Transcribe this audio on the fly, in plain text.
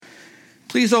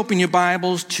Please open your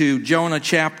Bibles to Jonah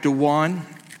chapter 1.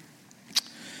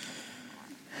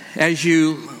 As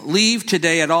you leave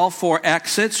today at all four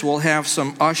exits, we'll have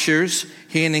some ushers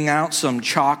handing out some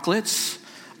chocolates,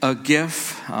 a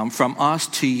gift from us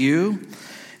to you.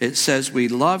 It says we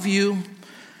love you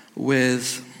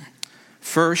with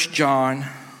 1 John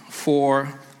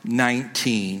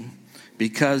 4:19,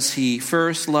 because he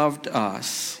first loved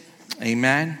us.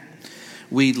 Amen.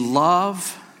 We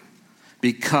love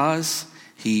because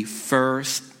he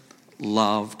first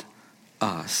loved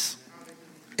us.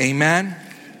 Amen.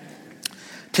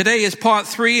 Today is part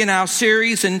 3 in our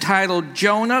series entitled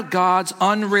Jonah, God's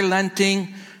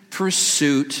Unrelenting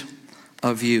Pursuit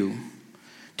of You.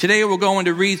 Today we're going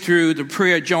to read through the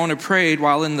prayer Jonah prayed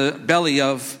while in the belly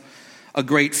of a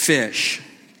great fish.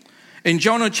 In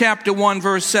Jonah chapter 1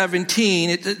 verse 17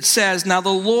 it says, "Now the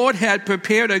Lord had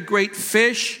prepared a great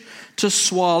fish to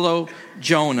swallow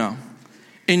Jonah.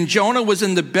 And Jonah was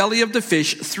in the belly of the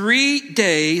fish 3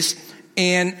 days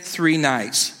and 3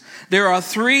 nights. There are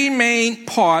 3 main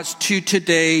parts to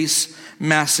today's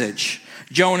message: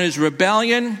 Jonah's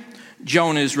rebellion,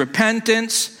 Jonah's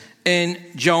repentance, and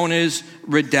Jonah's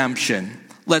redemption.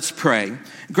 Let's pray.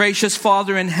 Gracious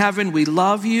Father in heaven, we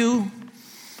love you.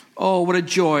 Oh, what a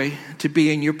joy to be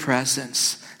in your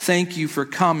presence. Thank you for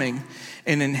coming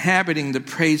and inhabiting the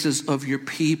praises of your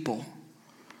people.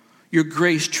 Your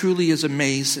grace truly is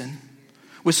amazing.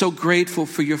 We're so grateful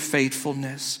for your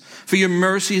faithfulness, for your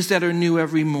mercies that are new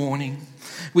every morning.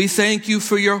 We thank you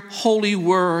for your holy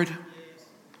word.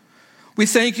 We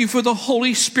thank you for the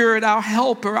Holy Spirit, our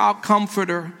helper, our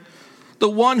comforter, the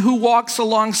one who walks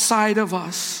alongside of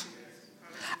us,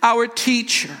 our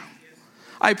teacher.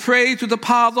 I pray through the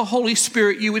power of the Holy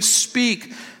Spirit you would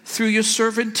speak through your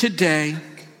servant today.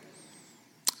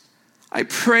 I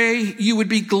pray you would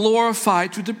be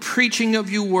glorified through the preaching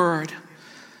of your word,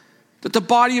 that the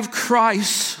body of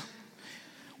Christ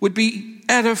would be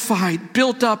edified,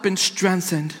 built up, and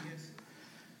strengthened.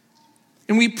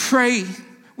 And we pray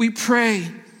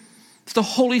that the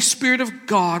Holy Spirit of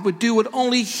God would do what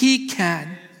only he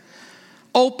can.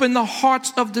 Open the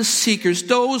hearts of the seekers,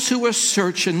 those who are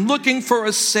searching, looking for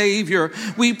a Savior.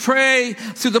 We pray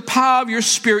through the power of your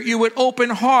Spirit you would open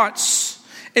hearts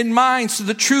and minds to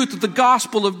the truth of the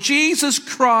gospel of Jesus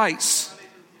Christ.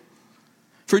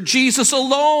 For Jesus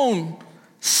alone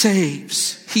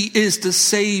saves. He is the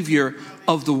Savior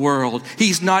of the world.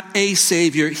 He's not a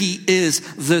Savior. He is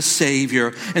the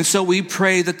Savior. And so we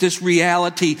pray that this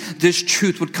reality, this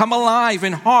truth would come alive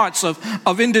in hearts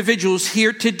of individuals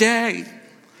here today.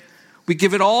 We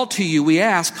give it all to you. We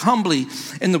ask humbly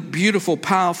in the beautiful,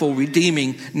 powerful,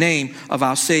 redeeming name of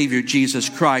our Savior, Jesus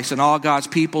Christ. And all God's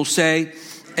people say,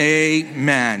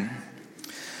 amen.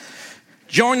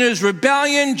 Jonah's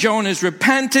rebellion, Jonah's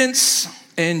repentance,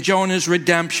 and Jonah's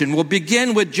redemption. We'll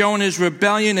begin with Jonah's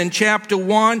rebellion in chapter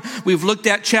 1. We've looked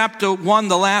at chapter 1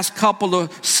 the last couple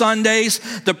of Sundays.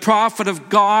 The prophet of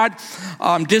God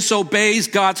disobeys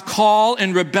God's call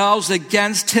and rebels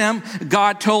against him.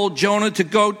 God told Jonah to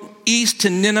go east to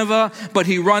Nineveh, but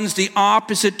he runs the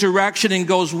opposite direction and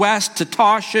goes west to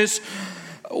Tarshish.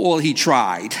 Well, he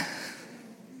tried.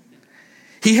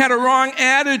 He had a wrong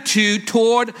attitude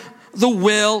toward the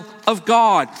will of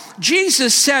God.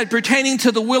 Jesus said, pertaining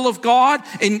to the will of God,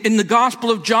 in the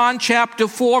Gospel of John chapter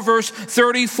 4 verse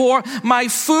 34, "My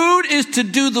food is to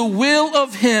do the will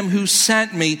of him who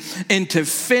sent me and to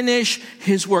finish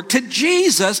his work." To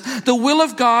Jesus, the will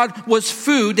of God was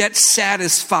food that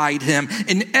satisfied him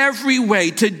in every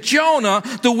way. To Jonah,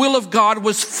 the will of God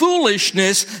was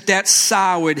foolishness that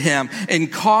soured him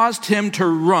and caused him to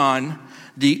run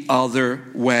the other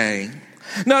way.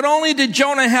 Not only did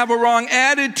Jonah have a wrong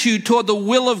attitude toward the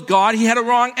will of God, he had a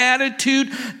wrong attitude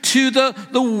to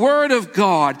the word of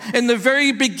God. In the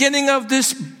very beginning of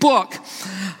this book,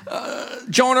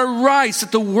 Jonah writes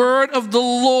that the word of the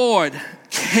Lord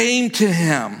came to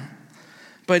him,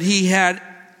 but he had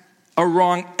a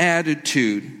wrong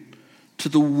attitude to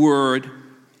the word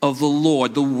of the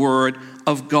Lord, the word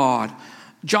of God.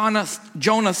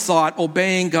 Jonah thought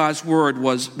obeying God's word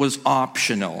was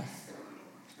optional.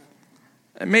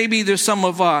 Maybe there's some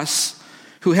of us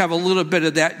who have a little bit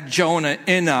of that Jonah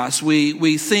in us.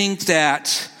 We think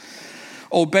that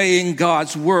obeying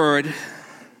God's word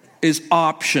is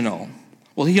optional.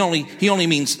 Well, he only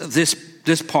means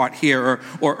this part here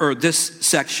or this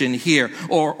section here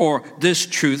or this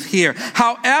truth here.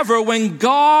 However, when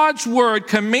God's word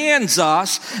commands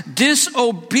us,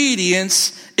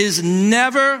 disobedience is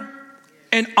never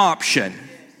an option.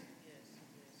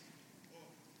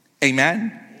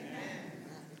 Amen?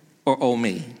 Or oh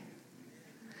me.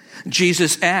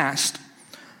 Jesus asked,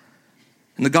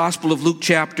 In the Gospel of Luke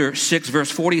chapter 6,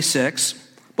 verse 46,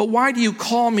 "But why do you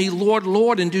call me Lord,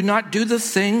 Lord, and do not do the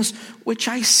things which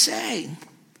I say?"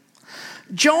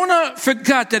 Jonah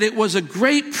forgot that it was a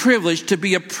great privilege to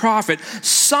be a prophet,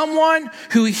 someone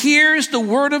who hears the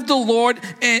word of the Lord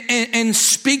and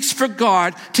speaks for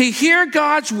God, to hear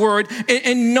God's word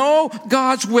and know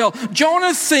God's will.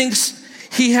 Jonah thinks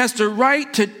he has the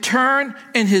right to turn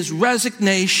in his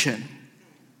resignation.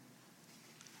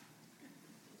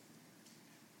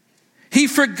 He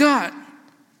forgot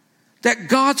that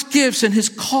God's gifts and his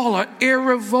call are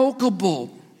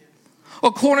irrevocable.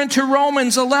 According to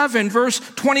Romans 11, verse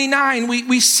 29,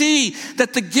 we see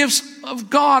that the gifts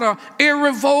of God are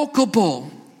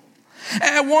irrevocable.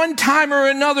 At one time or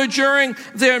another during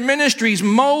their ministries,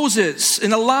 Moses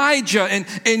and Elijah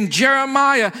and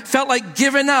Jeremiah felt like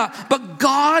giving up, but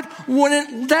God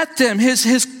wouldn't let them.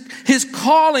 His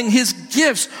calling, his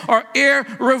gifts are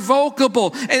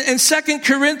irrevocable. In 2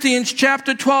 Corinthians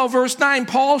chapter 12, verse 9,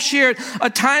 Paul shared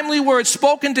a timely word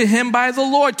spoken to him by the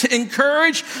Lord to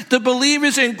encourage the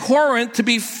believers in Corinth to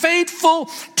be faithful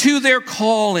to their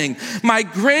calling. "My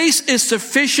grace is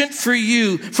sufficient for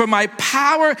you, for my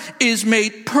power is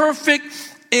made perfect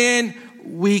in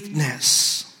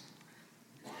weakness."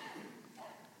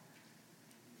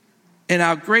 In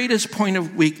our greatest point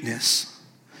of weakness,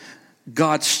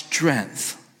 God's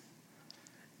strength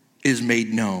is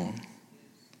made known,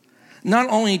 not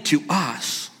only to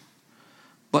us,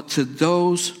 but to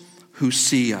those who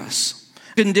see us.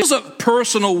 And this is a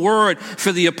personal word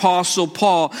for the Apostle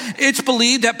Paul. It's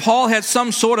believed that Paul had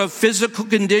some sort of physical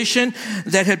condition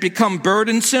that had become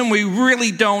burdensome. We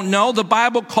really don't know. The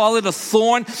Bible calls it a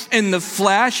thorn in the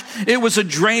flesh. It was a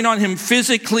drain on him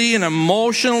physically and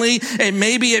emotionally, and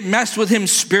maybe it messed with him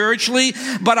spiritually,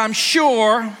 but I'm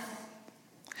sure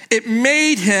it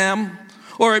made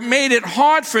it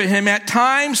hard for him at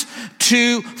times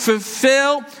to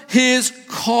fulfill his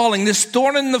calling. This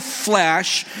thorn in the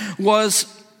flesh was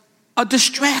a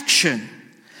distraction.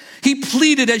 He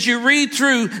pleaded, as you read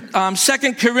through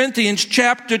 2 Corinthians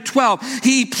chapter 12,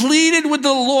 he pleaded with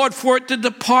the Lord for it to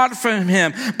depart from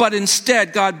him. But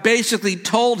instead, God basically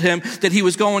told him that he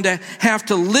was going to have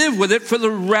to live with it for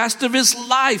the rest of his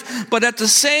life. But at the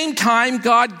same time,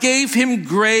 God gave him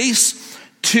grace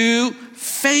to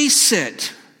face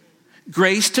it.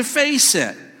 Grace to face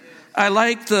it. I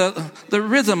like the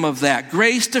rhythm of that.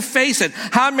 Grace to face it.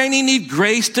 How many need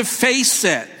grace to face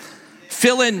it?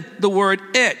 Fill in the word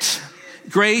it.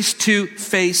 Grace to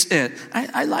face it.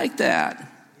 I like that.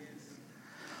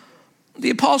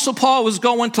 The Apostle Paul was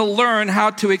going to learn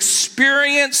how to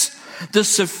experience the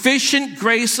sufficient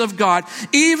grace of God,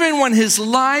 even when his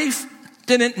life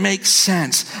didn't make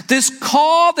sense. This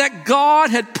call that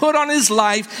God had put on his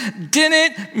life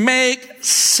didn't make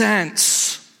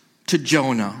sense to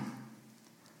Jonah.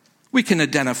 We can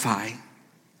identify.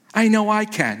 I know I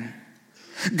can.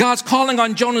 God's calling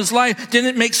on Jonah's life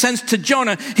didn't make sense to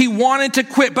Jonah. He wanted to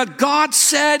quit, but God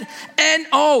said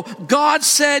N-O. God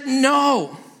said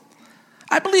no.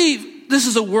 I believe this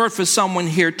is a word for someone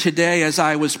here today. As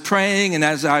I was praying and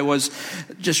as I was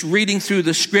just reading through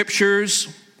the scriptures,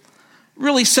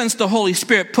 really since the Holy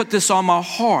Spirit put this on my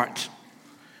heart.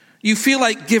 You feel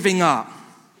like giving up.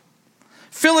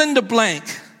 Fill in the blank.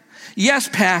 Yes,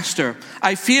 Pastor,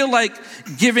 I feel like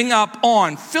giving up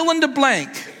on. Fill in the blank.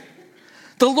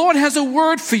 The Lord has a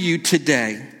word for you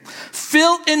today.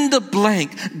 Fill in the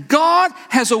blank. God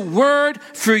has a word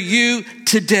for you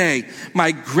today.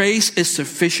 My grace is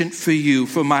sufficient for you,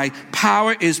 for my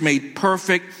power is made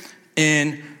perfect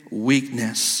in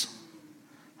weakness.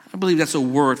 I believe that's a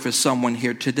word for someone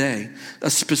here today. A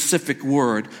specific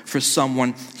word for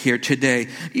someone here today.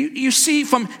 You see,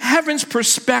 from heaven's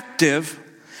perspective,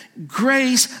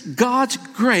 grace, God's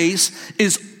grace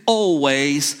is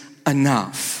always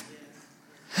enough.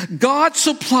 God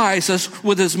supplies us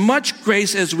with as much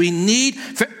grace as we need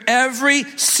for every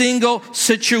single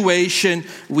situation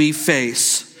we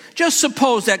face. Just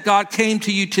suppose that God came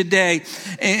to you today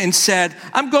and said,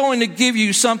 I'm going to give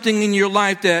you something in your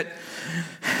life that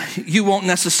you won't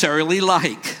necessarily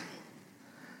like,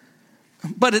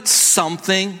 but it's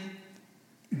something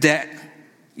that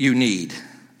you need.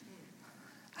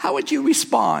 How would you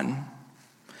respond?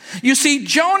 You see,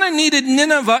 Jonah needed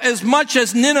Nineveh as much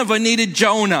as Nineveh needed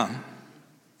Jonah.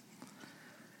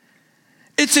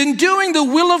 It's in doing the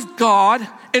will of God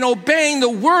and obeying the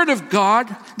word of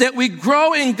God that we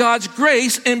grow in God's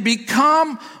grace and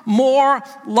become more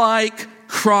like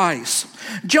Christ.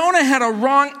 Jonah had a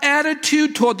wrong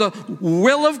attitude toward the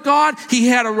will of God. He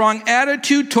had a wrong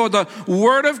attitude toward the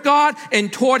word of God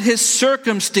and toward his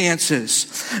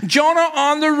circumstances. Jonah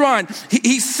on the run.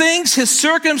 He thinks his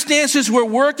circumstances were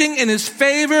working in his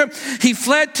favor. He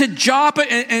fled to Joppa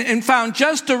and found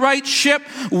just the right ship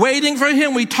waiting for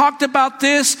him. We talked about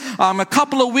this a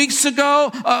couple of weeks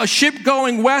ago. A ship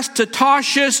going west to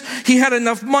Tarshish. He had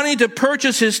enough money to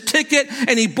purchase his ticket,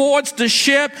 and he boards the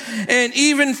ship and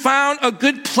even found a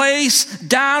good place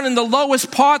down in the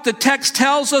lowest part, the text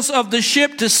tells us, of the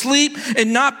ship to sleep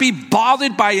and not be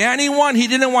bothered by anyone. He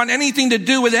didn't want anything to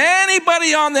do with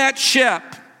anybody on that ship.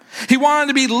 He wanted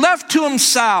to be left to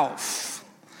himself.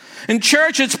 In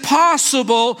church, it's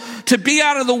possible to be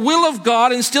out of the will of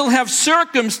God and still have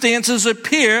circumstances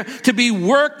appear to be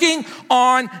working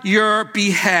on your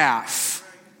behalf.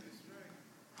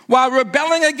 While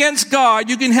rebelling against God,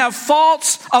 you can have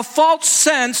a false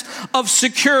sense of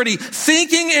security,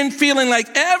 thinking and feeling like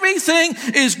everything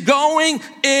is going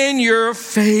in your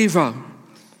favor.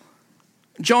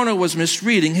 Jonah was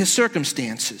misreading his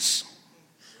circumstances.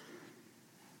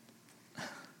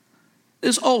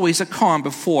 There's always a calm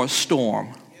before a storm.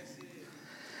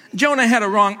 Jonah had a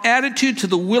wrong attitude to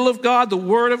the will of God, the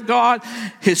word of God,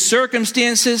 his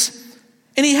circumstances.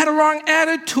 And he had a wrong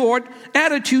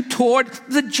attitude toward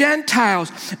the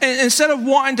Gentiles. And instead of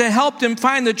wanting to help them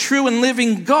find the true and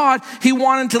living God, he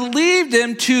wanted to lead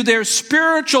them to their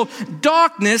spiritual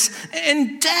darkness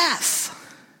and death.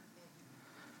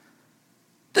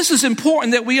 This is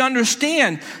important that we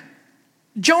understand.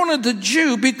 Jonah the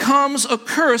Jew becomes a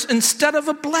curse instead of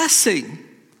a blessing.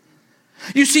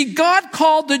 You see, God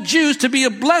called the Jews to be a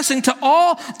blessing to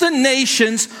all the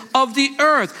nations of the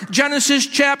earth. Genesis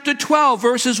chapter 12,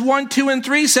 verses 1, 2, and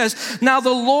 3 says, "Now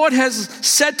the Lord has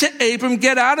said to Abram,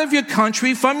 get out of your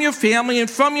country, from your family,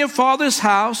 and from your father's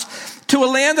house, to a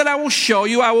land that I will show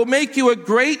you. I will make you a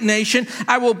great nation.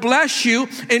 I will bless you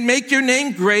and make your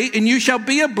name great, and you shall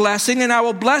be a blessing. And I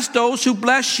will bless those who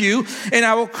bless you, and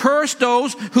I will curse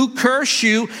those who curse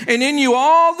you. And in you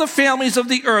all the families of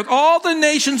the earth, all the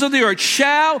nations of the earth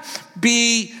shall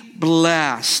be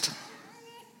blessed."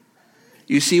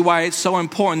 You see why it's so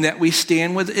important that we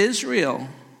stand with Israel.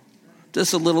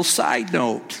 Just a little side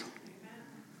note.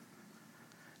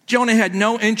 Jonah had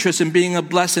no interest in being a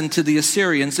blessing to the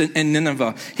Assyrians in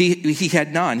Nineveh. He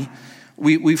had none.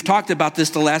 We've talked about this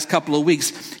the last couple of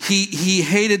weeks. He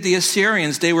hated the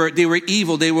Assyrians. They were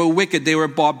evil. They were wicked. They were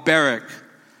barbaric.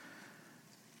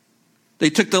 They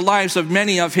took the lives of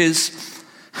many of his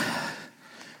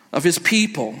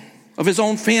people, of his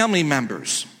own family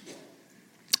members.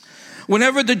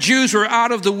 Whenever the Jews were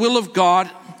out of the will of God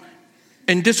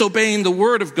and disobeying the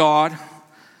word of God,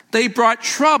 they brought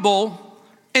trouble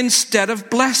instead of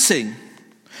blessing.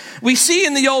 We see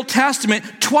in the Old Testament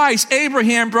twice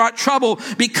Abraham brought trouble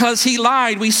because he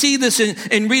lied. We see this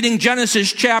in reading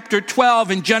Genesis chapter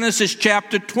 12 and Genesis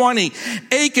chapter 20.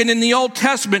 Achan in the Old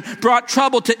Testament brought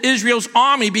trouble to Israel's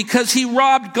army because he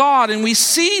robbed God. And we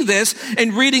see this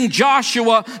in reading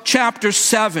Joshua chapter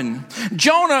 7.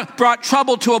 Jonah brought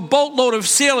trouble to a boatload of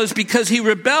sailors because he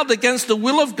rebelled against the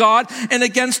will of God and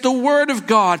against the word of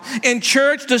God. In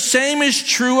church, the same is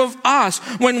true of us.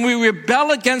 When we rebel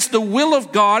against the will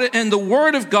of God and the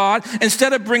word of God,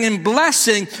 instead of bringing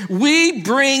blessing, we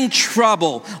bring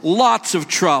trouble, lots of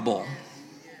trouble.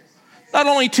 Not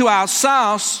only to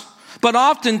ourselves, but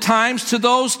oftentimes to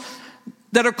those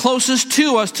that are closest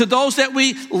to us, to those that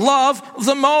we love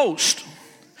the most.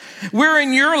 Where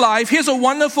in your life, here's a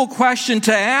wonderful question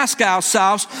to ask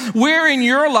ourselves, where in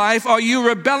your life are you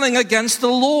rebelling against the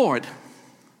Lord?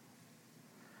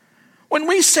 When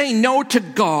we say no to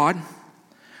God,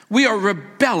 we are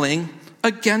rebelling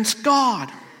against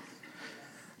God.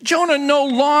 Jonah no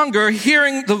longer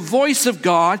hearing the voice of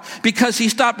God because he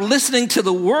stopped listening to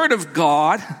the word of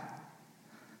God.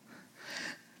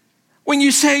 When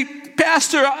you say,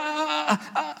 Pastor,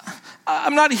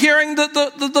 I'm not hearing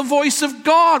the voice of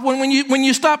God. When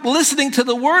you stop listening to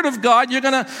the word of God, you're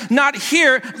going to not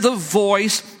hear the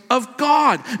voice of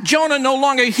God. Jonah no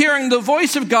longer hearing the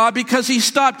voice of God because he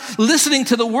stopped listening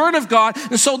to the word of God.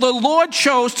 And so the Lord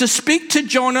chose to speak to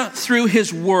Jonah through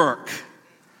his work.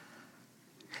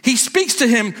 He speaks to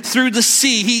him through the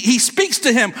sea. He speaks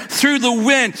to him through the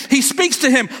wind. He speaks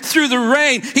to him through the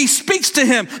rain. He speaks to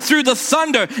him through the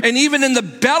thunder and even in the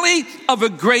belly of a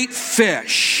great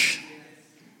fish.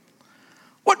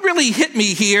 What really hit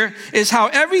me here is how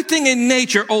everything in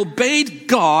nature obeyed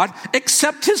God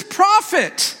except his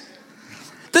prophet.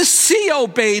 The sea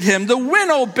obeyed him, the wind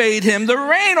obeyed him, the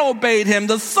rain obeyed him,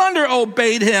 the thunder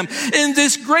obeyed him, and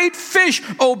this great fish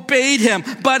obeyed him,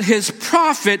 but his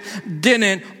prophet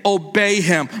didn't obey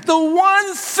him. The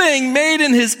one thing made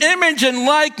in his image and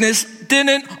likeness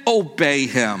didn't obey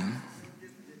him.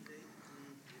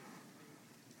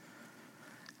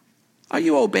 Are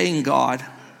you obeying God?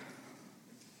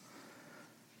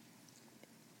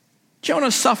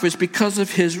 Jonah suffers because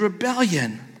of his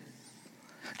rebellion.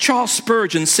 Charles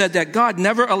Spurgeon said that God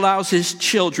never allows his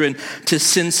children to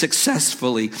sin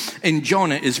successfully, and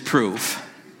Jonah is proof.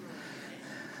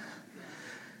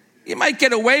 You might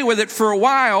get away with it for a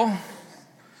while,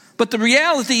 but the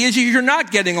reality is you're not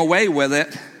getting away with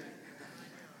it.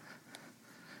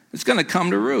 It's going to come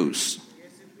to roost.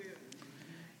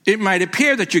 It might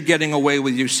appear that you're getting away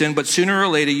with your sin, but sooner or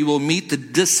later you will meet the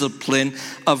discipline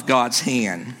of God's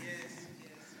hand.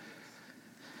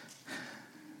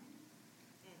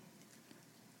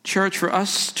 Church, for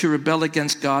us to rebel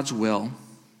against God's will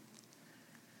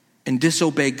and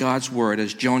disobey God's word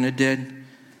as Jonah did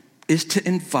is to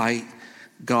invite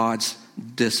God's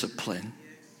discipline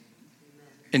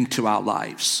into our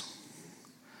lives.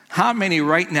 How many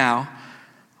right now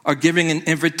are giving an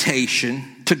invitation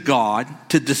to God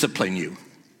to discipline you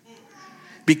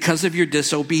because of your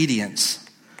disobedience?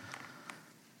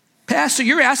 Pastor,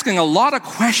 you're asking a lot of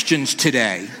questions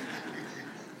today.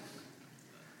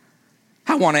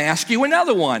 I want to ask you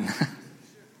another one.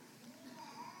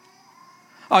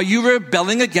 Are you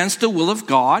rebelling against the will of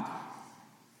God?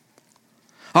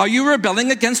 Are you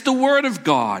rebelling against the word of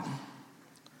God?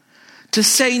 To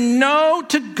say no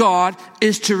to God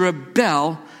is to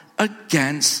rebel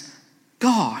against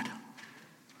God.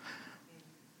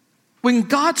 When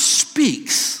God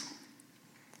speaks,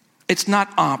 it's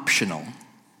not optional.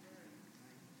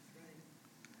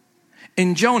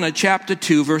 In Jonah chapter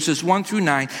 2, verses 1 through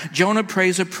 9, Jonah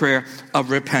prays a prayer of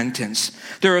repentance.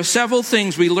 There are several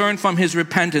things we learn from his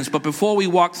repentance, but before we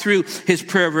walk through his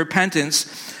prayer of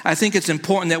repentance, I think it's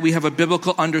important that we have a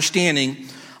biblical understanding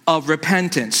of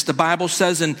repentance. The Bible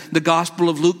says in the Gospel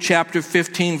of Luke chapter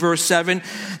 15, verse 7,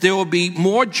 there will be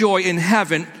more joy in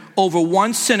heaven over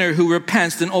one sinner who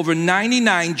repents than over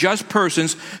 99 just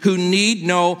persons who need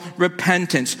no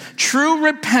repentance. True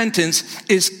repentance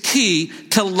is key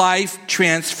to life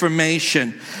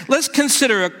transformation. Let's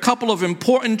consider a couple of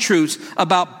important truths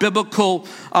about biblical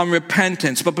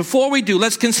repentance. But before we do,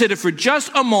 let's consider for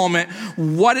just a moment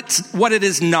what it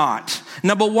is not.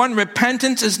 Number one,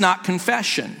 repentance is not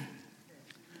confession.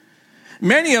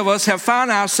 Many of us have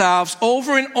found ourselves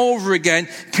over and over again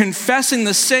confessing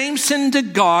the same sin to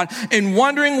God and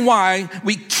wondering why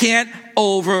we can't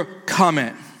overcome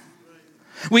it.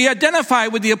 We identify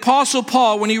with the Apostle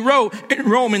Paul when he wrote in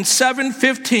Romans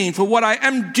 7:15, "For what I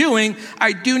am doing,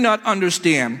 I do not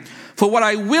understand. For what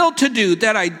I will to do,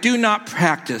 that I do not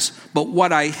practice. But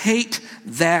what I hate,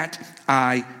 that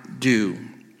I do."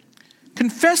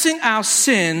 Confessing our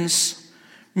sins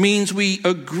means we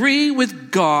agree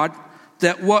with God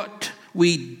that what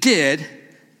we did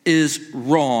is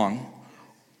wrong,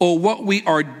 or what we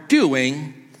are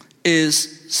doing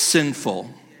is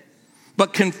sinful.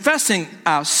 But confessing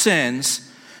our sins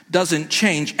doesn't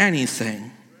change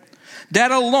anything. That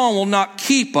alone will not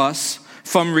keep us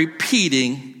from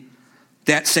repeating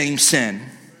that same sin.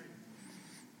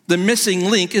 The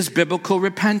missing link is biblical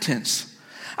repentance.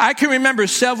 I can remember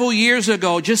several years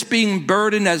ago just being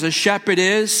burdened as a shepherd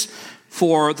is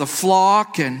for the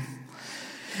flock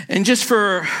and just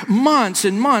for months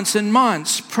and months and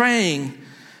months praying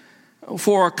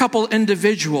for a couple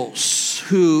individuals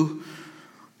who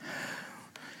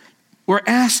were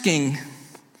asking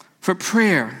for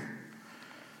prayer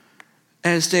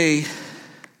as they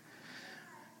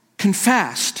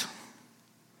confessed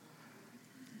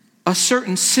a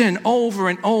certain sin over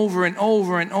and over and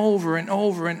over and over and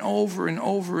over and over and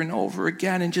over and over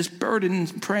again, and just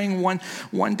burdened praying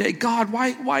one day, God,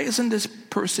 why isn't this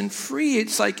person free?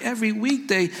 It's like every week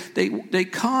they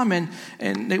come and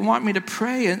they want me to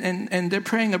pray and they're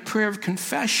praying a prayer of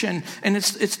confession, and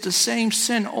it's the same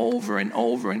sin over and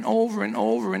over and over and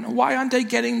over, and why aren't they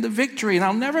getting the victory? And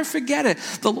I'll never forget it.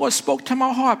 The Lord spoke to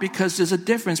my heart because there's a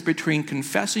difference between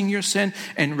confessing your sin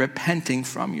and repenting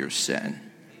from your sin.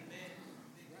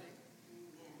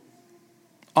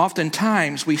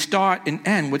 Oftentimes, we start and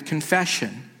end with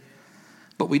confession,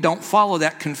 but we don't follow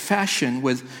that confession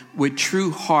with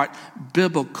true heart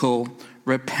biblical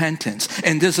repentance.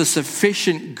 And there's a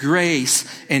sufficient grace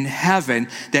in heaven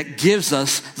that gives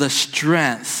us the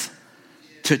strength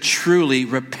to truly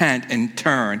repent and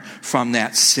turn from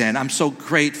that sin. I'm so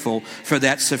grateful for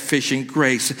that sufficient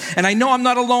grace. And I know I'm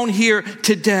not alone here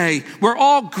today. We're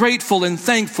all grateful and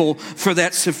thankful for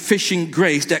that sufficient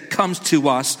grace that comes to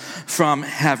us from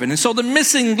heaven. And so the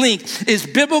missing link is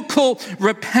biblical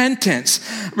repentance.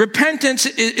 Repentance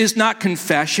is not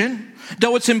confession.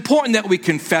 Though it's important that we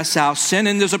confess our sin,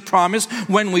 and there's a promise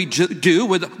when we do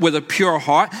with a pure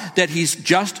heart that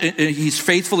he's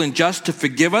faithful and just to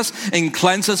forgive us and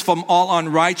cleanse us from all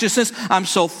unrighteousness. I'm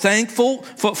so thankful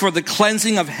for the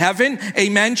cleansing of heaven.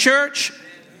 Amen, church?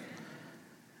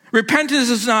 Repentance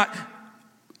is not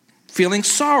feeling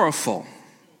sorrowful.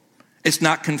 It's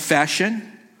not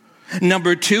confession.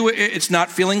 Number two, it's not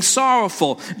feeling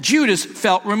sorrowful. Judas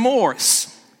felt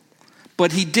remorse,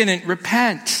 but he didn't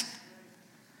repent.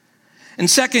 In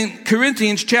 2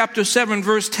 Corinthians chapter 7,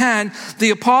 verse 10,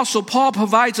 the Apostle Paul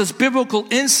provides us biblical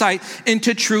insight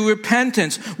into true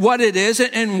repentance, what it is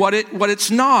and what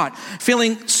it's not.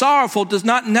 Feeling sorrowful does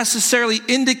not necessarily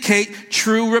indicate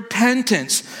true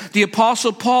repentance. The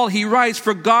Apostle Paul, he writes,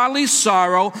 "For godly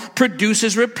sorrow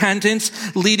produces repentance,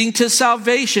 leading to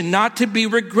salvation, not to be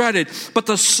regretted. But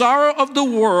the sorrow of the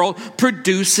world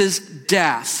produces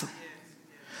death."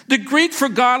 The Greek for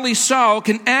godly sorrow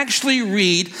can actually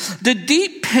read the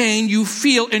deep pain you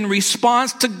feel in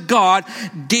response to God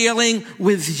dealing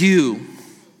with you.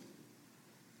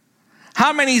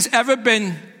 How many's ever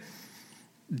been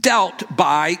dealt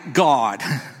by God?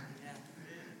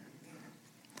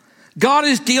 God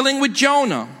is dealing with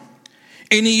Jonah,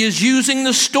 and he is using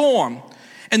the storm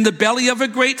and the belly of a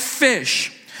great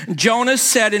fish. Jonah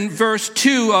said in verse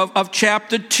 2 of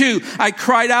chapter 2, "I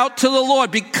cried out to the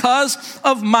Lord because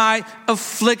of my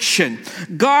affliction."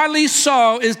 Godly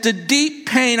sorrow is the deep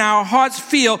pain our hearts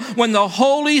feel when the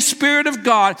Holy Spirit of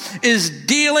God is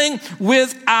dealing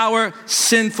with our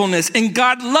sinfulness. And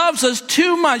God loves us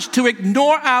too much to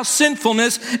ignore our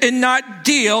sinfulness and not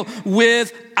deal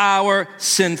with our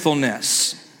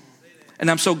sinfulness.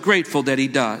 And I'm so grateful that he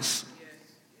does.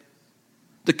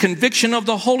 The conviction of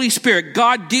the Holy Spirit,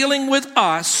 God dealing with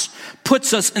us,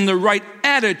 puts us in the right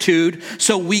attitude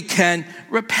so we can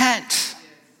repent.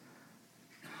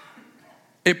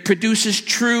 It produces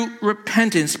true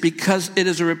repentance because it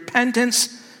is a repentance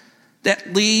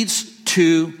that leads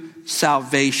to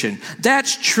salvation.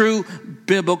 That's true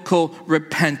biblical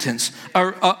repentance.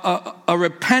 A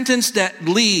repentance that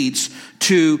leads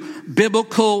to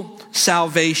biblical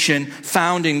salvation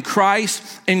found in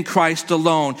Christ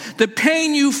alone. The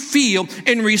pain you feel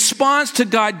in response to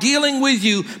God dealing with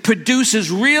you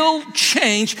produces real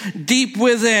change deep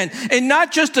within. And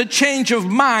not just a change of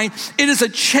mind, it is a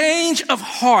change of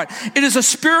heart. It is a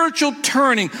spiritual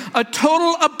turning, a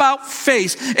total about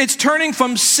face. It's turning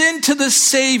from sin to the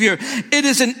Savior. It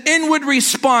is an inward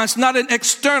response, not an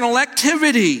external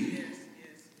activity.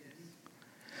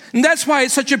 And that's why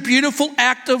it's such a beautiful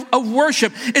act of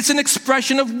worship. It's an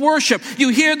expression of worship. You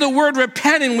hear the word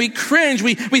repent and we cringe.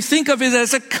 We think of it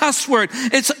as a cuss word.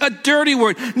 It's a dirty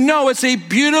word. No, it's a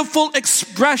beautiful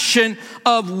expression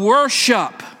of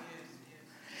worship.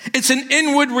 It's an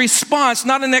inward response,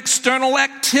 not an external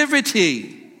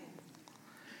activity.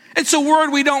 It's a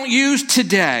word we don't use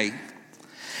today.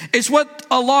 It's what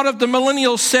a lot of the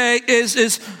millennials say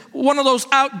is one of those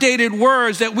outdated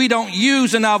words that we don't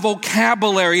use in our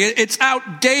vocabulary. It's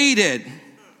outdated.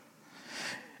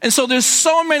 And so there's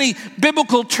so many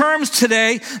biblical terms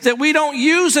today that we don't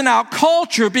use in our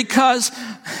culture because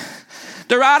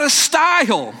they're out of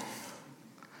style.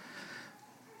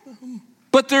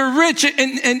 But they're rich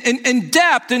in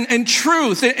depth and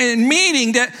truth and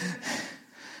meaning that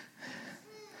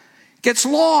gets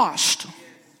lost.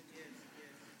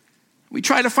 We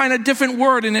try to find a different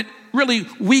word and it really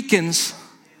weakens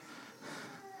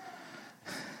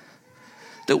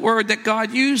the word that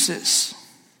God uses,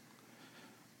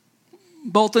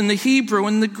 both in the Hebrew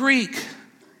and the Greek.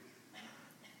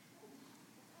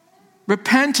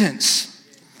 Repentance,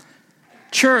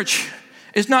 church,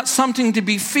 is not something to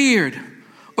be feared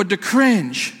or to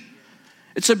cringe.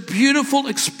 It's a beautiful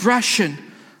expression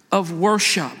of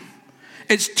worship.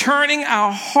 It's turning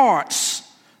our hearts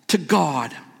to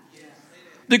God.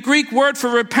 The Greek word for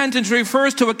repentance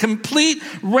refers to a complete,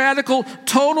 radical,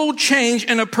 total change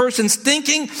in a person's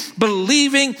thinking,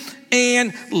 believing,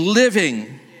 and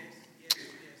living.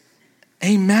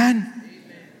 Amen.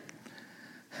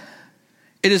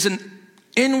 It is an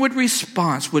inward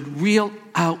response with real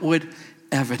outward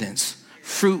evidence.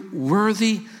 Fruit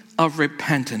worthy of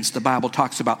repentance. The Bible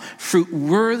talks about fruit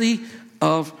worthy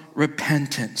of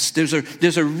repentance. There's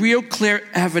a real clear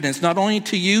evidence, not only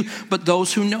to you, but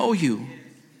those who know you.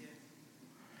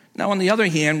 Now, on the other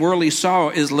hand, worldly sorrow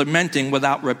is lamenting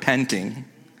without repenting.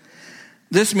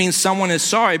 This means someone is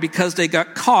sorry because they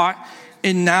got caught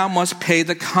and now must pay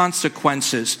the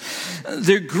consequences.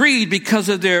 They're grieved because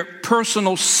of their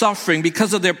personal suffering,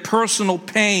 because of their personal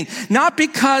pain, not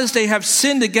because they have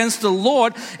sinned against the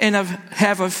Lord and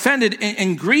have offended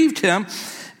and grieved him.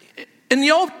 In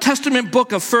the Old Testament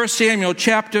book of 1 Samuel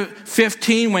chapter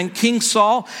 15, when King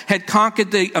Saul had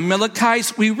conquered the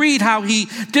Amalekites, we read how he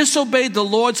disobeyed the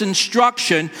Lord's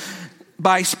instruction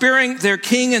by sparing their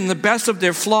king and the best of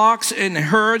their flocks and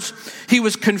herds. He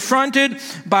was confronted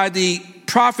by the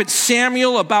prophet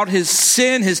Samuel about his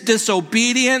sin, his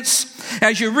disobedience.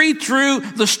 As you read through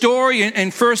the story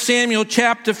in 1 Samuel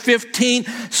chapter 15,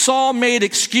 Saul made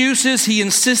excuses. He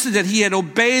insisted that he had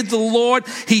obeyed the Lord.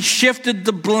 He shifted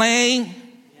the blame.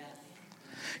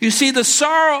 You see, the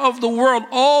sorrow of the world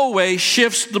always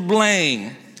shifts the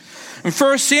blame. In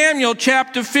 1 Samuel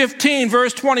chapter 15,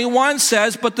 verse 21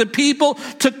 says, "But the people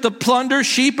took the plunder,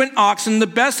 sheep and oxen, the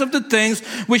best of the things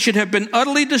which should have been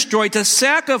utterly destroyed, to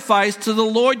sacrifice to the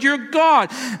Lord your God."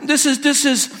 This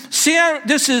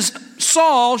is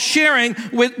Saul sharing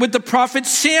with the prophet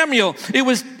Samuel. It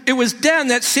was then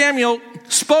that Samuel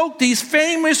spoke these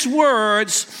famous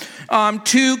words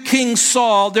to King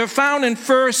Saul. They're found in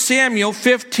 1 Samuel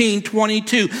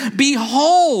 15:22.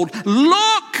 "Behold,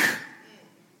 look."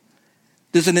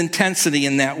 There's an intensity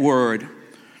in that word.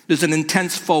 There's an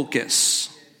intense focus.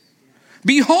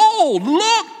 Behold,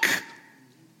 look,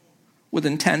 with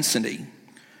intensity.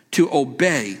 To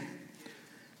obey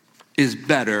is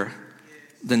better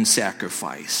than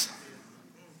sacrifice.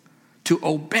 To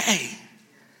obey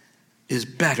is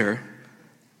better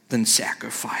than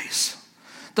sacrifice.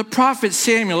 The prophet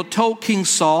Samuel told King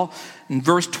Saul in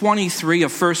verse 23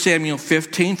 of 1 Samuel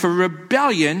 15, "For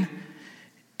rebellion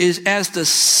is as the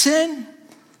sin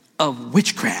of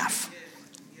witchcraft."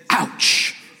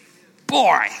 Ouch.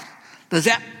 Boy, does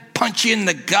that punch you in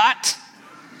the gut?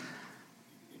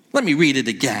 Let me read it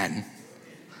again.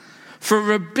 "For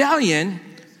rebellion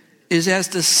is as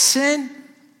the sin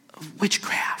of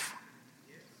witchcraft."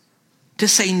 To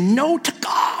say no to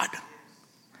God.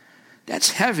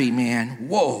 That's heavy, man.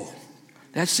 Whoa.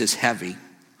 That's just heavy.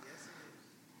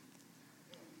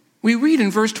 We read in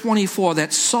verse 24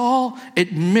 that Saul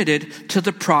admitted to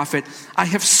the prophet, "I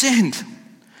have sinned,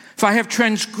 for I have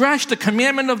transgressed the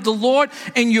commandment of the Lord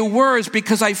and your words,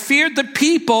 because I feared the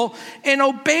people and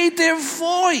obeyed their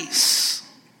voice."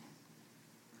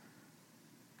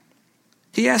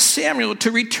 He asked Samuel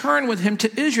to return with him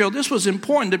to Israel. This was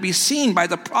important to be seen by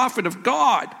the prophet of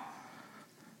God.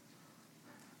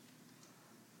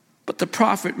 But the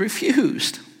prophet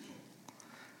refused.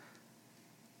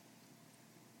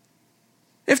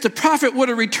 If the prophet would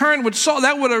have returned with Saul,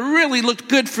 that would have really looked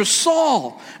good for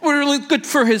Saul. Would have looked good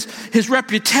for his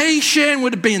reputation,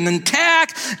 would have been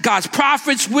intact. God's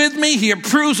prophet's with me. He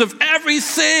approves of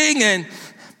everything.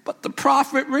 But the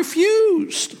prophet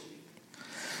refused.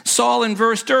 Saul in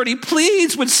verse 30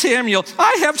 pleads with Samuel,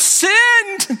 "I have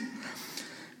sinned.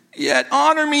 Yet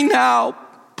honor me now.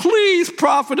 Please,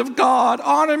 prophet of God,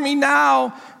 honor me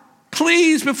now.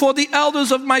 Please, before the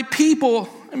elders of my people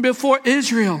and before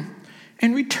Israel.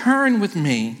 And return with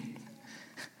me."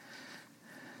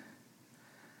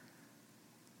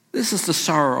 This is the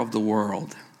sorrow of the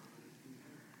world.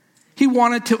 He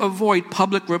wanted to avoid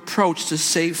public reproach to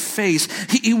save face.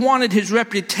 He wanted his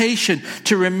reputation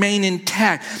to remain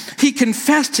intact. He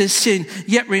confessed his sin,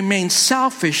 yet remained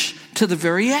selfish to the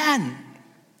very end.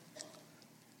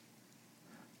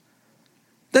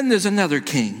 Then there's another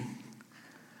king.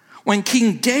 When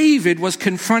King David was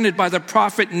confronted by the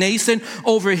prophet Nathan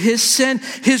over his sin,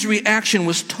 his reaction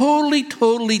was totally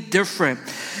different.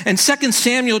 In 2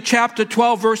 Samuel chapter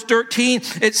 12, verse 13,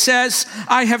 it says,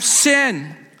 "I have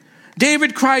sinned."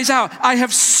 David cries out, "I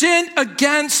have sinned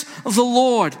against the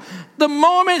Lord." The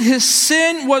moment his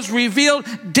sin was revealed,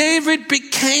 David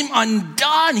became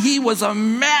undone. He was a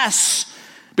mess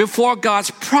before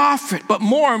God's prophet, but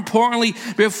more importantly,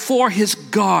 before his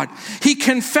God. He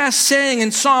confessed, saying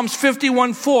in Psalms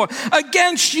 51:4,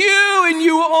 "Against you and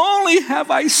you only have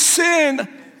I sinned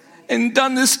and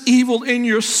done this evil in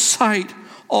your sight,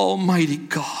 Almighty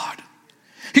God."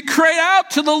 He cried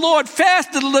out to the Lord,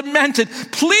 fasted, lamented,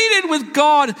 pleaded with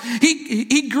God.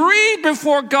 He grieved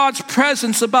before God's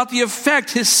presence about the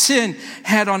effect his sin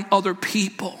had on other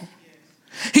people.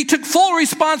 He took full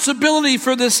responsibility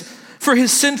for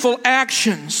his sinful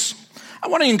actions. I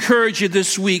want to encourage you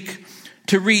this week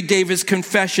to read David's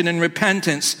confession and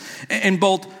repentance in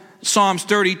both Psalms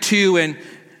 32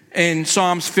 and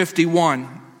Psalms 51.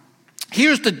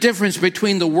 Here's the difference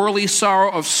between the worldly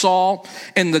sorrow of Saul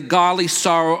and the godly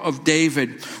sorrow of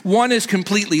David. One is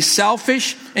completely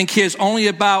selfish and cares only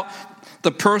about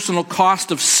the personal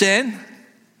cost of sin,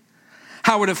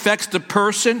 how it affects the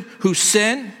person who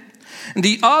sinned. And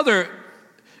the other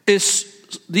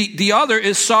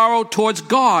is sorrow towards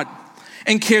God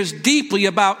and cares deeply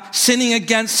about sinning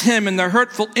against him and the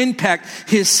hurtful impact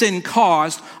his sin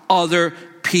caused other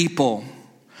people.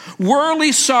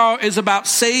 Worldly sorrow is about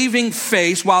saving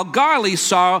face, while godly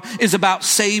sorrow is about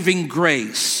saving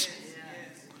grace.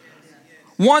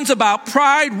 One's about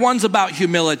pride, one's about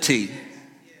humility.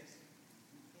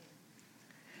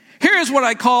 Here's what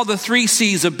I call the 3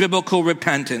 C's of biblical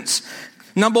repentance.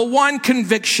 Number 1,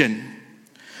 conviction.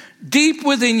 Deep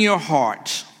within your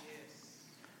heart.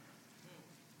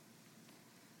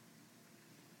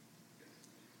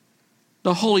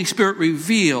 The Holy Spirit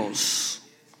reveals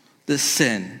the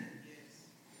sin.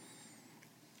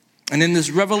 And in this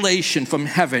revelation from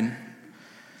heaven,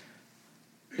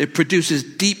 it produces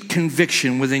deep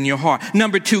conviction within your heart.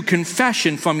 Number 2,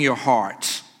 confession from your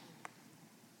heart.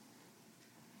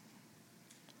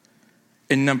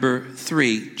 And number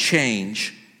 3,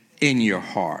 change in your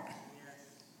heart.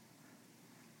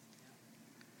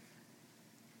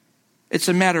 It's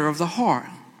a matter of the heart,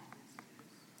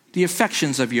 the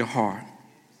affections of your heart,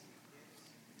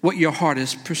 what your heart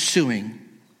is pursuing,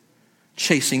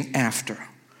 chasing after,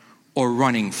 or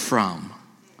running from,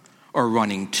 or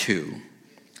running to.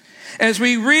 As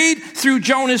we read through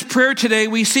Jonah's prayer today,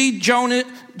 we see Jonah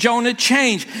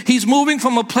change. He's moving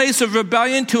from a place of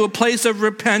rebellion to a place of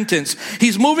repentance.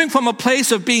 He's moving from a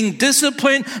place of being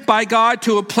disciplined by God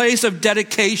to a place of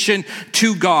dedication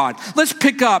to God. Let's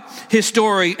pick up his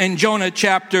story in Jonah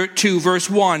chapter 2, verse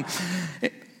 1.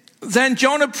 Then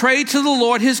Jonah prayed to the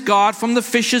Lord his God from the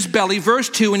fish's belly. Verse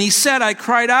 2, and he said, I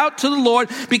cried out to the Lord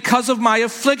because of my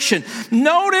affliction.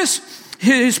 Notice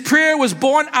his prayer was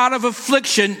born out of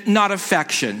affliction, not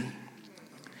affection.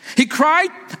 He cried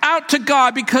out to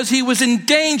God because he was in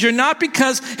danger, not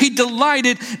because he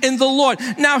delighted in the Lord.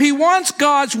 Now, he wants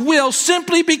God's will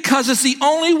simply because it's the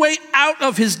only way out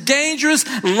of his dangerous,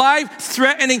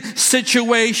 life-threatening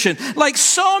situation. Like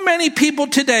so many people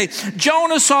today,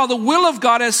 Jonah saw the will of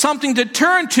God as something to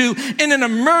turn to in an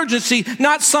emergency,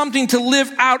 not something to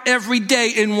live out every day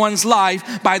in one's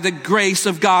life by the grace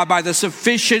of God, by the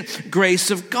sufficient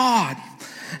grace of God.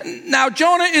 Now,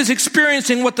 Jonah is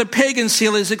experiencing what the pagan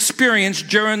sailors experienced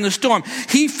during the storm.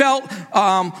 He felt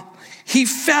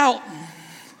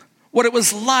what it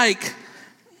was like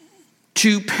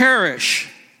to perish,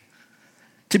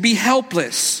 to be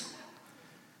helpless,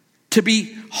 to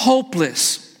be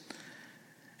hopeless.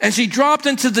 As he dropped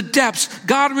into the depths,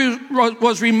 God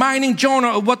was reminding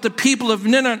Jonah of what the people of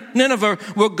Nineveh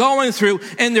were going through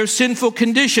in their sinful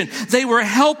condition. They were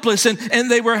helpless and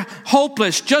they were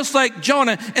hopeless, just like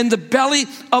Jonah in the belly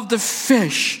of the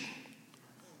fish.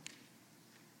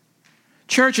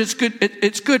 Church, it's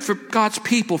good for God's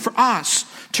people, for us,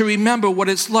 to remember what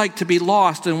it's like to be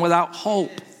lost and without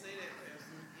hope.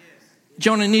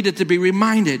 Jonah needed to be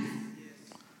reminded.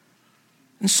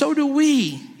 And so do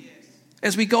we.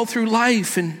 As we go through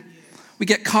life and we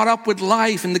get caught up with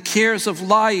life and the cares of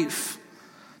life,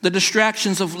 the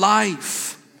distractions of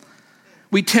life,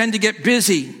 we tend to get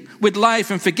busy with life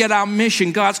and forget our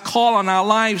mission, God's call on our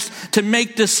lives to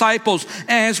make disciples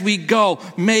as we go.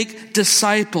 Make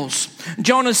disciples.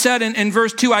 Jonah said in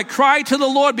verse 2, I cried to the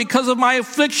Lord because of my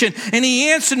affliction, and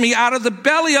he answered me out of the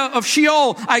belly of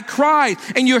Sheol. I cried,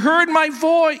 and you heard my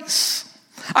voice.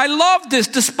 I love this,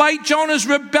 despite Jonah's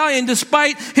rebellion,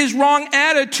 despite his wrong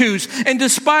attitudes, and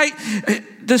despite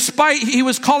he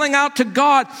was calling out to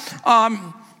God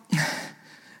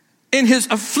in his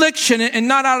affliction and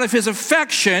not out of his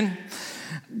affection,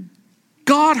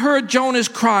 God heard Jonah's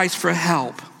cries for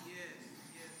help.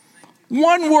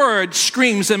 One word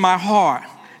screams in my heart: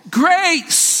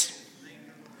 grace,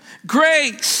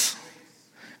 grace,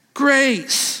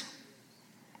 grace.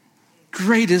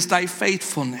 Great is thy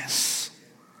faithfulness.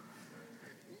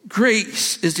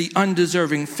 Grace is the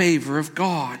undeserving favor of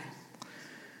God.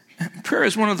 Prayer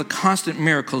is one of the constant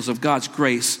miracles of God's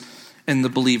grace in the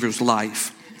believer's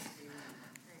life.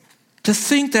 To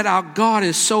think that our God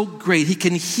is so great, he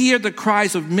can hear the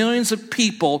cries of millions of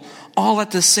people all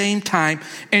at the same time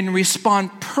and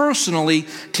respond personally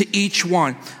to each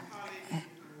one.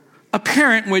 A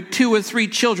parent with 2 or 3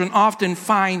 children often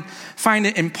find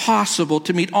it impossible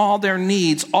to meet all their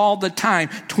needs all the time,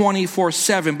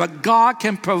 24/7. But God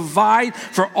can provide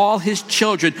for all his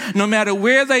children, no matter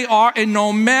where they are and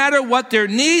no matter what their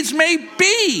needs may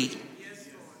be.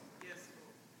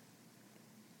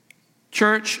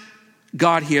 Church,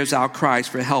 God hears our cries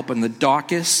for help in the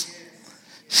darkest,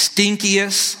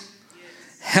 stinkiest,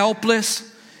 helpless,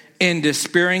 and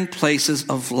despairing places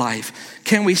of life.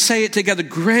 Can we say it together?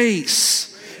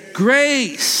 Grace,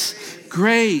 grace,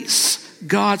 grace,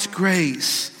 God's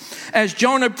grace. As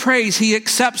Jonah prays, he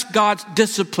accepts God's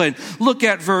discipline. Look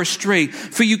at verse 3.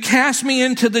 For you cast me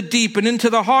into the deep and into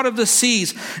the heart of the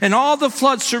seas, and all the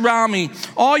floods surround me.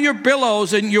 All your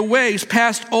billows and your waves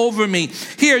passed over me.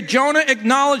 Here, Jonah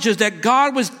acknowledges that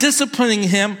God was disciplining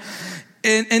him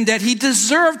and that he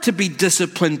deserved to be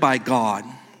disciplined by God.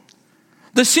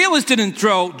 The sailors didn't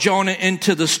throw Jonah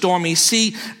into the stormy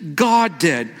sea. God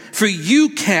did. For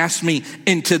you cast me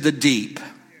into the deep.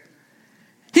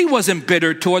 He wasn't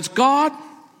bitter towards God.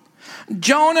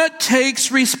 Jonah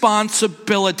takes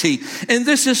responsibility, and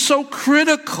this is so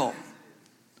critical.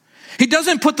 He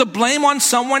doesn't put the blame on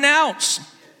someone else.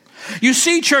 You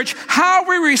see, church, how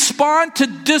we respond to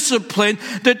discipline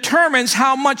determines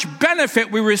how much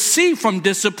benefit we receive from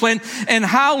discipline and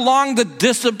how long the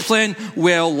discipline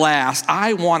will last.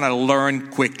 I want to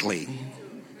learn quickly.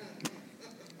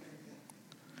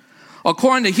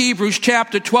 According to Hebrews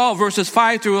chapter 12, verses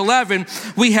 5 through 11,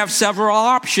 we have several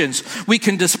options. We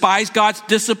can despise God's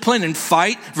discipline and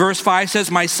fight. Verse 5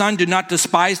 says, my son, do not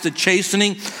despise the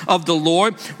chastening of the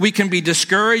Lord. We can be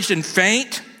discouraged and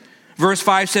faint. Verse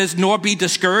 5 says, nor be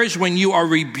discouraged when you are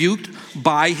rebuked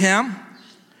by him.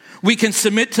 We can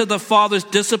submit to the Father's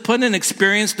discipline and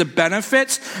experience the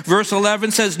benefits. Verse 11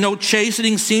 says, no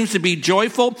chastening seems to be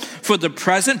joyful for the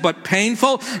present, but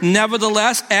painful.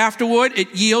 Nevertheless, afterward,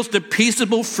 it yields the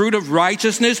peaceable fruit of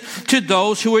righteousness to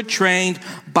those who are trained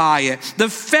by it. The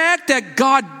fact that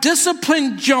God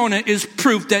disciplined Jonah is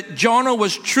proof that Jonah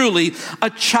was truly a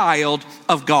child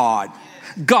of God.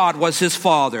 God was his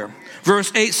father.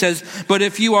 Verse 8 says, but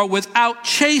if you are without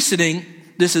chastening,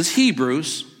 this is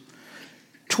Hebrews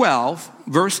 12,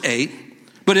 verse 8,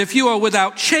 but if you are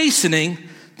without chastening,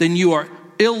 then you are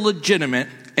illegitimate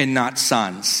and not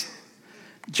sons.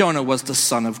 Jonah was the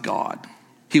son of God.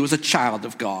 He was a child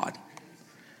of God.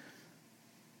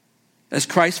 As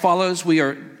Christ followers, we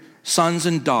are sons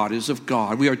and daughters of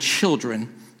God. We are children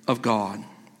of God.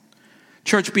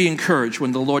 Church, be encouraged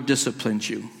when the Lord disciplines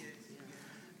you.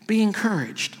 Be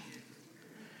encouraged.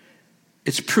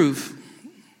 It's proof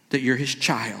that you're his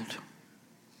child.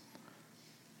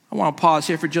 I want to pause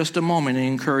here for just a moment and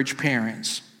encourage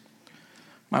parents.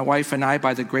 My wife and I,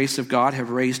 by the grace of God, have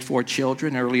raised 4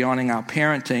 children early on in our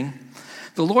parenting.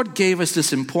 The Lord gave us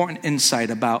this important insight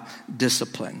about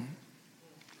discipline.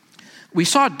 We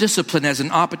saw discipline as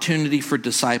an opportunity for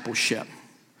discipleship.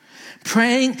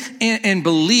 Praying and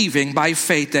believing by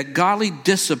faith that godly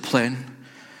discipline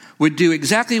would do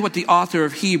exactly what the author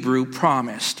of Hebrew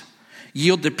promised.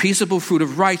 Yield the peaceable fruit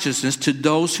of righteousness to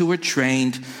those who are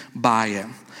trained by it.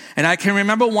 And I can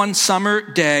remember one summer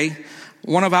day,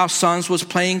 one of our sons was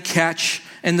playing catch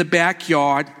in the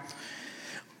backyard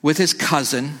with his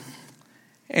cousin.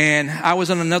 And I was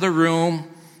in another room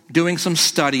doing some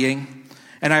studying.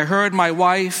 And I heard my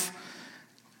wife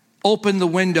open the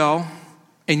window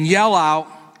and yell out,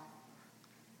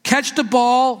 catch the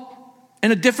ball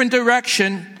in a different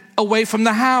direction away from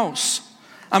the house.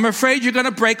 I'm afraid you're going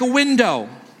to break a window.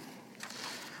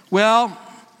 Well,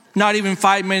 not even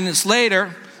 5 minutes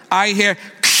later, I hear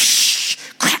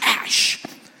crash.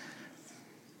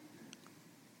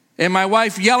 And my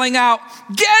wife yelling out,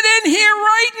 get in here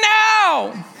right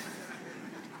now.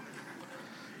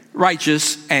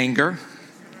 Righteous anger.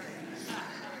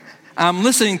 I'm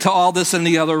listening to all this in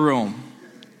the other room.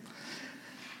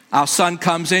 Our son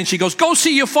comes in. She goes, go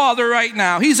see your father right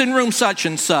now. He's in room such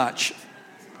and such.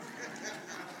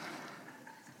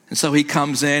 And so he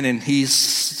comes in and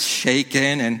he's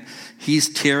shaken and he's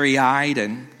teary-eyed.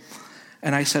 And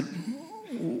I said,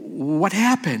 what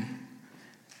happened?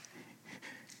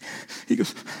 He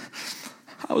goes,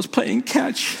 I was playing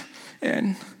catch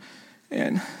and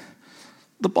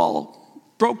the ball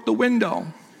broke the window.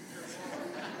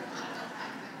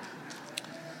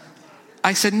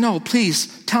 I said, no,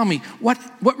 please tell me, what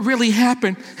really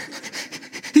happened?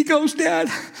 He goes, Dad,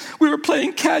 we were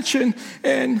playing catch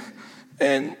and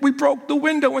we broke the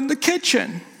window in the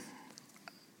kitchen.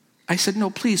 I said, no,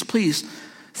 please,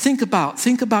 think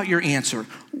about your answer.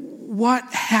 What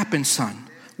happened, son?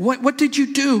 What did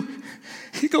you do?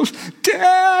 He goes,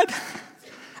 Dad.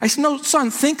 I said, no, son,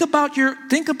 think about your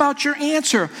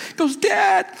answer. He goes,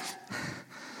 Dad,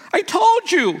 I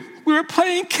told you we were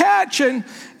playing catch and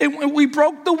we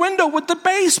broke the window with the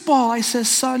baseball. I said,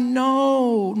 son,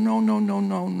 no.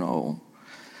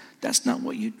 That's not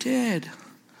what you did.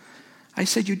 I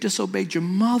said, you disobeyed your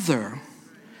mother.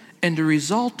 And the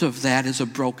result of that is a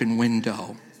broken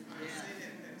window.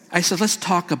 I said, let's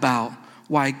talk about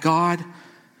why God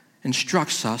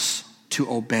instructs us to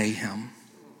obey him.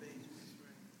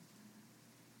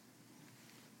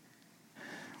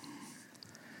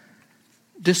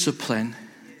 Discipline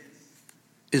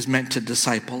is meant to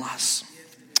disciple us.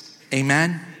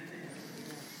 Amen?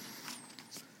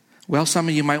 Well, some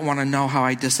of you might want to know how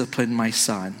I discipline my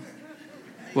son.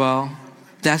 Well,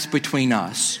 that's between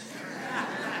us.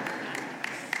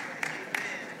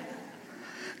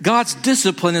 God's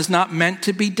discipline is not meant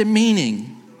to be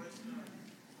demeaning.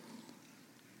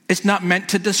 It's not meant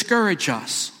to discourage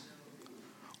us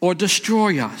or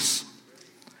destroy us.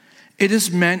 It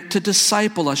is meant to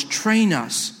disciple us, train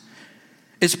us.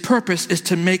 Its purpose is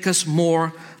to make us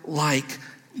more like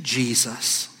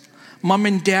Jesus. Mom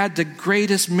and Dad, the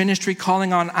greatest ministry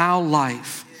calling on our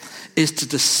life is to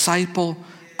disciple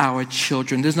our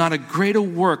children. There's not a greater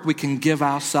work we can give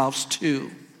ourselves to.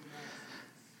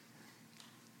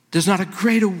 There's not a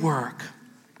greater work.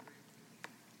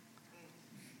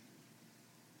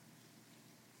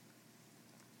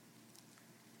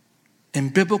 In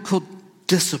biblical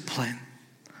discipline,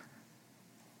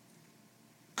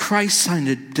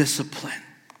 Christ-centered discipline,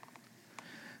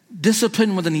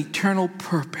 discipline with an eternal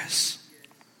purpose,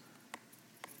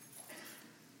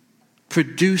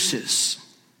 produces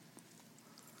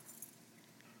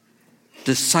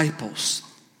disciples,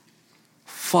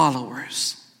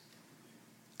 followers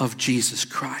of Jesus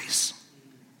Christ.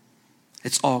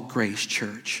 It's all grace,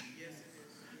 church.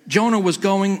 Jonah was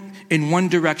going in one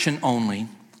direction only,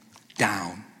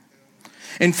 down.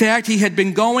 In fact, he had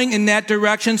been going in that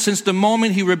direction since the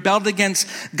moment he rebelled against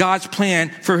God's plan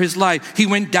for his life. He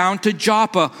went down to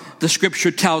Joppa, the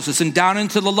scripture tells us, and down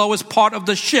into the lowest part of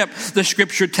the ship, the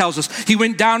scripture tells us. He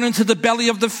went down into the belly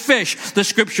of the fish, the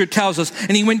scripture tells us.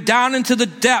 And he went down into the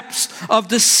depths of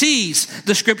the seas,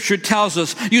 the scripture tells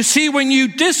us. You see, when you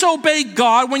disobey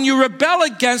God, when you rebel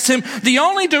against him, the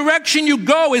only direction you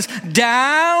go is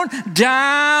down,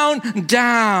 down,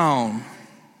 down.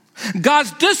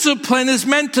 God's discipline is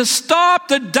meant to stop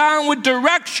the downward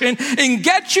direction and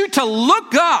get you to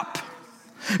look up.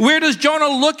 Where does Jonah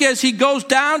look as he goes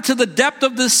down to the depth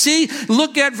of the sea?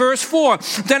 Look at verse 4.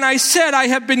 Then I said, I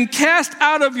have been cast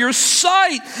out of your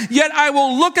sight, yet I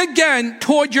will look again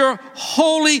toward your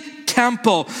holy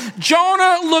temple.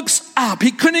 Jonah looks up.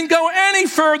 He couldn't go any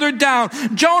further down.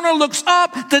 Jonah looks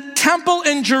up. The temple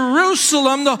in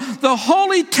Jerusalem, the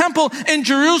holy temple in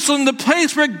Jerusalem, the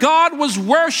place where God was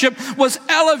worshiped, was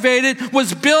elevated,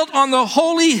 was built on the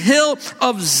holy hill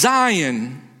of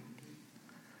Zion.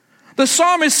 The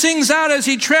psalmist sings out as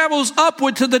he travels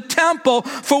upward to the temple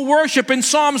for worship in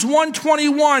Psalms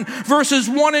 121, verses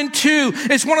 1 and 2.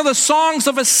 It's one of the songs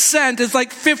of ascent. It's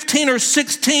like 15 or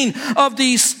 16 of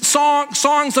these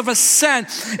songs of ascent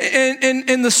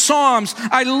in the Psalms.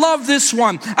 I love this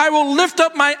one. I will lift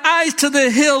up my eyes to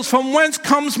the hills, from whence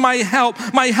comes my help.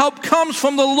 My help comes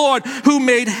from the Lord who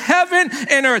made heaven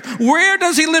and earth. Where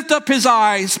does he lift up his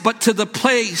eyes but to the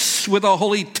place where the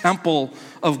holy temple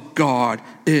of God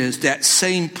is, that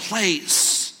same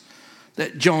place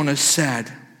that Jonah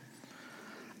said,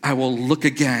 I will look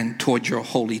again toward your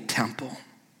holy temple.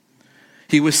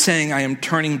 He was saying, I am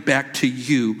turning back to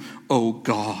you, O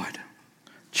God.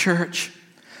 Church,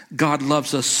 God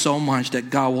loves us so much that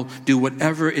God will do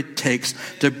whatever it takes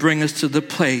to bring us to the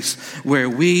place where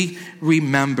we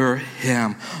remember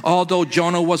him. Although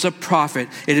Jonah was a prophet,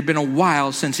 it had been a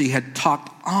while since he had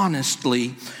talked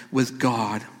honestly with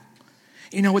God.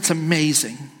 You know, it's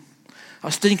amazing. I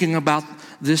was thinking about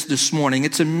this morning.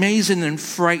 It's amazing and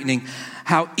frightening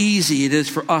how easy it is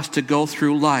for us to go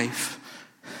through life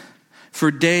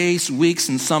for days, weeks,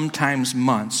 and sometimes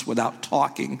months without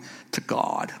talking to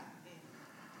God,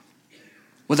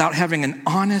 without having an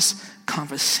honest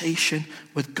conversation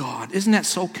with God. Isn't that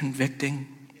so convicting?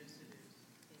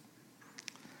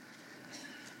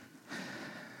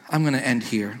 I'm going to end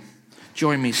here.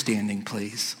 Join me standing,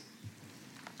 please.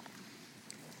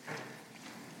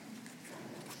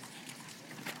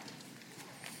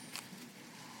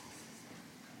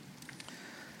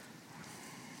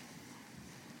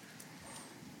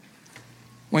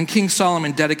 When King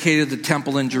Solomon dedicated the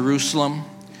temple in Jerusalem,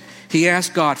 he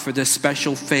asked God for this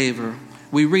special favor.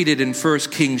 We read it in 1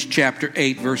 Kings chapter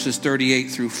 8, verses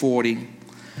 38 through 40.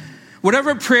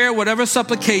 Whatever prayer, whatever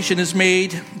supplication is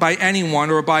made by anyone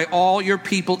or by all your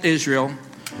people Israel,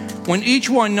 when each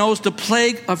one knows the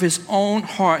plague of his own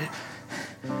heart,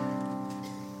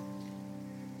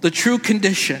 the true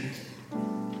condition,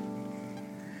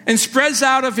 and spreads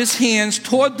out of his hands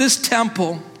toward this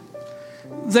temple,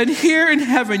 then here in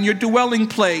heaven, your dwelling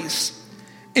place,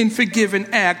 and forgive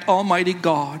and act, Almighty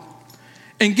God,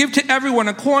 and give to everyone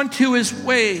according to his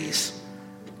ways,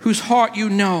 whose heart you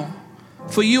know.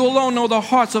 For you alone know the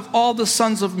hearts of all the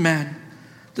sons of men,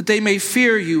 that they may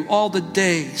fear you all the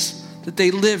days that they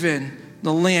live in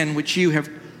the land which you have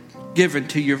given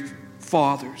to your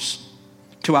fathers,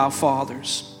 to our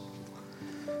fathers.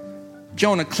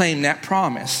 Jonah claimed that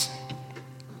promise.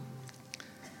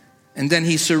 And then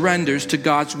he surrenders to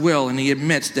God's will, and he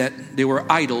admits that there were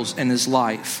idols in his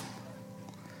life.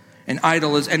 An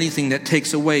idol is anything that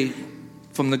takes away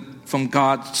from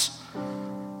God's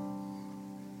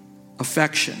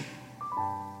affection.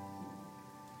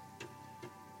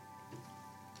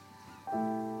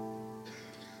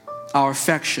 Our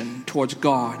affection towards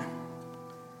God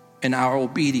and our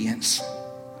obedience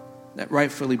that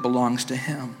rightfully belongs to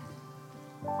him.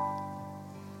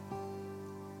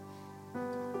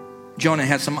 Jonah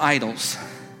had some idols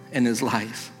in his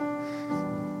life.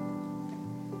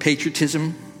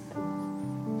 Patriotism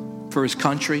for his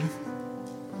country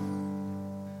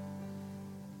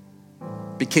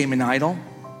became an idol.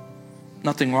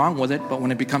 Nothing wrong with it, but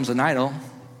when it becomes an idol,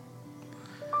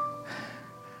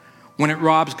 when it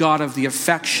robs God of the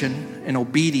affection and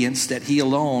obedience that he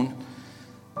alone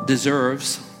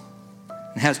deserves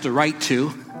and has the right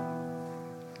to,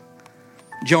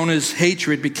 Jonah's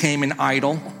hatred became an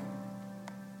idol.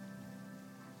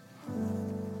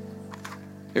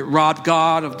 It robbed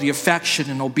God of the affection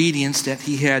and obedience that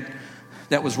he had,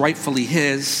 that was rightfully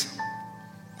his.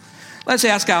 Let's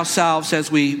ask ourselves as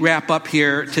we wrap up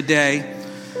here today,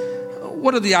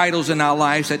 what are the idols in our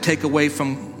lives that take away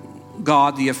from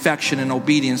God the affection and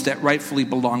obedience that rightfully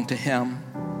belong to him?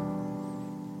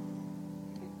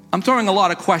 I'm throwing a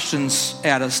lot of questions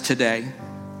at us today.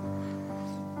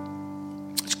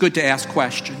 It's good to ask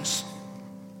questions.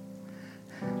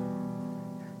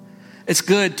 It's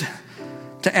good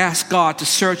to ask God to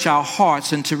search our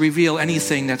hearts and to reveal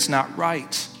anything that's not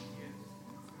right.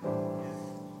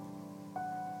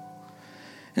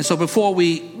 And so before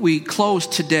we close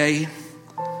today,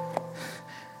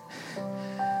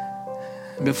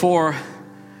 before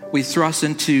we thrust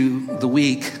into the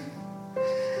week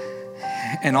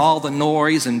and all the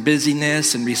noise and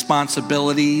busyness and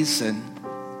responsibilities and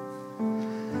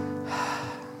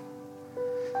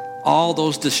all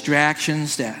those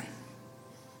distractions that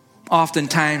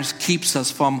oftentimes keeps us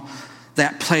from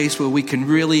that place where we can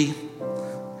really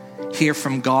hear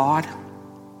from God,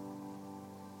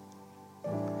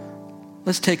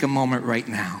 let's take a moment right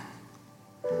now.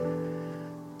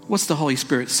 What's the Holy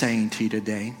Spirit saying to you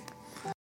today?